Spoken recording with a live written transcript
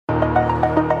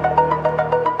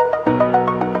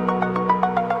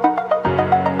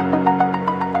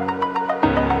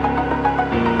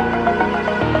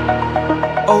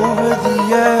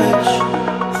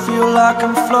like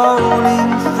I'm floating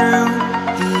through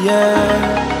the air.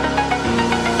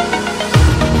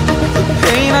 The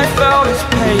pain I felt is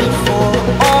paid for,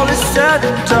 all is said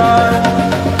and done.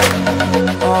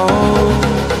 Oh,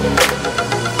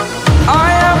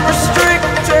 I am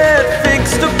restricted,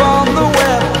 fixed upon the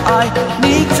web. I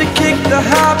need to kick the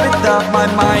habit that my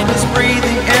mind is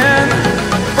breathing in.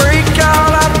 Break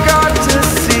out, I've got to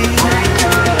see.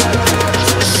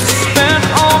 Spent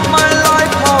all my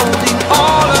life holding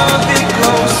all of it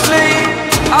closely.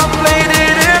 I played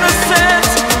it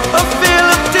innocent, a feel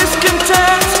of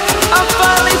discontent. I'm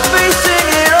finally facing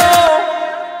it all,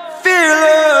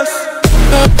 fearless.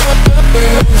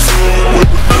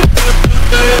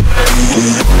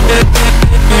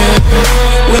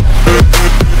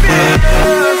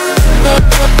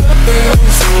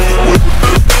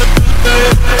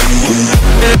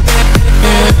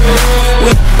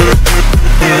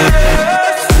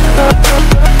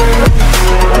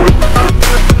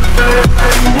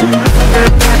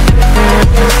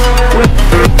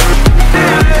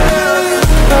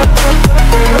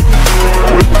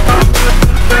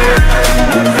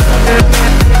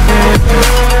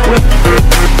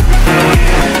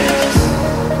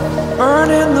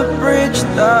 Burning the bridge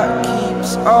that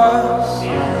keeps us.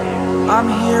 I'm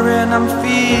here and I'm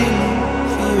feeling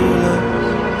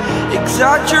fearless.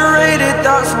 Exaggerated,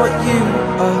 that's what you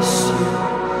assume.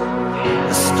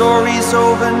 The story's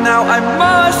over now, I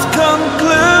must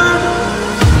conclude.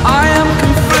 I am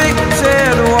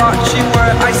conflicted, watching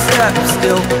where I step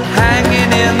still, hanging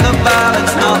in the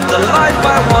balance. Not the life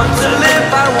I want to live,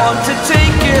 I want to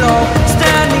take it all.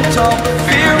 Standing tall,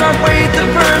 fear I weighed the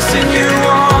person you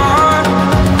are.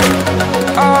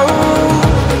 Oh,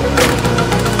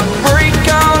 break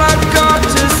out, I've got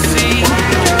to see.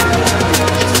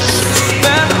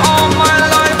 Spent all my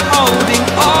life holding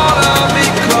all of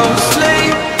it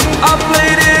closely. I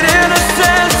played it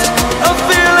innocent, a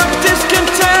feel of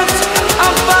discontent.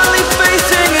 I'm finally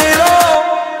facing it all,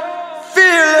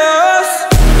 fearless.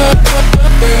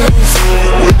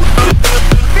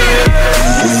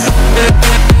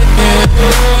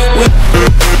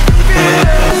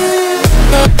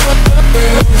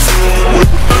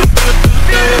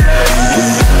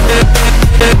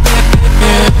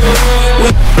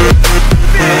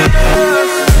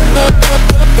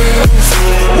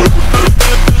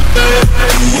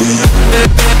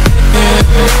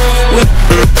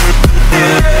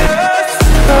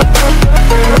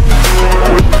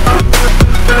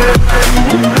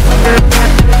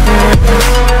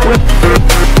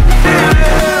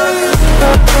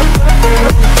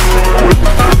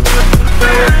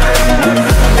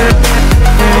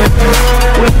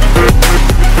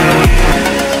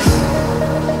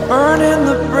 Burning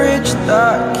the bridge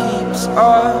that keeps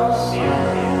us.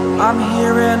 I'm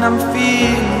here and I'm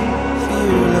feeling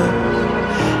fearless.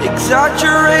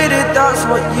 Exaggerated, that's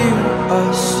what you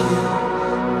assume.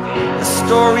 The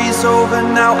story's over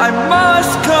now, I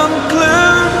must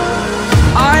conclude.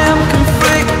 I am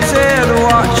conflicted,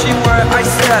 watching where I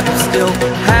step still,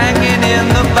 hanging in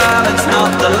the balance.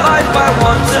 Not the life I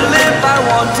want to live, I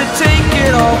want to take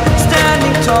it all.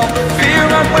 Standing tall, fear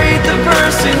I weighed the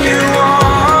person you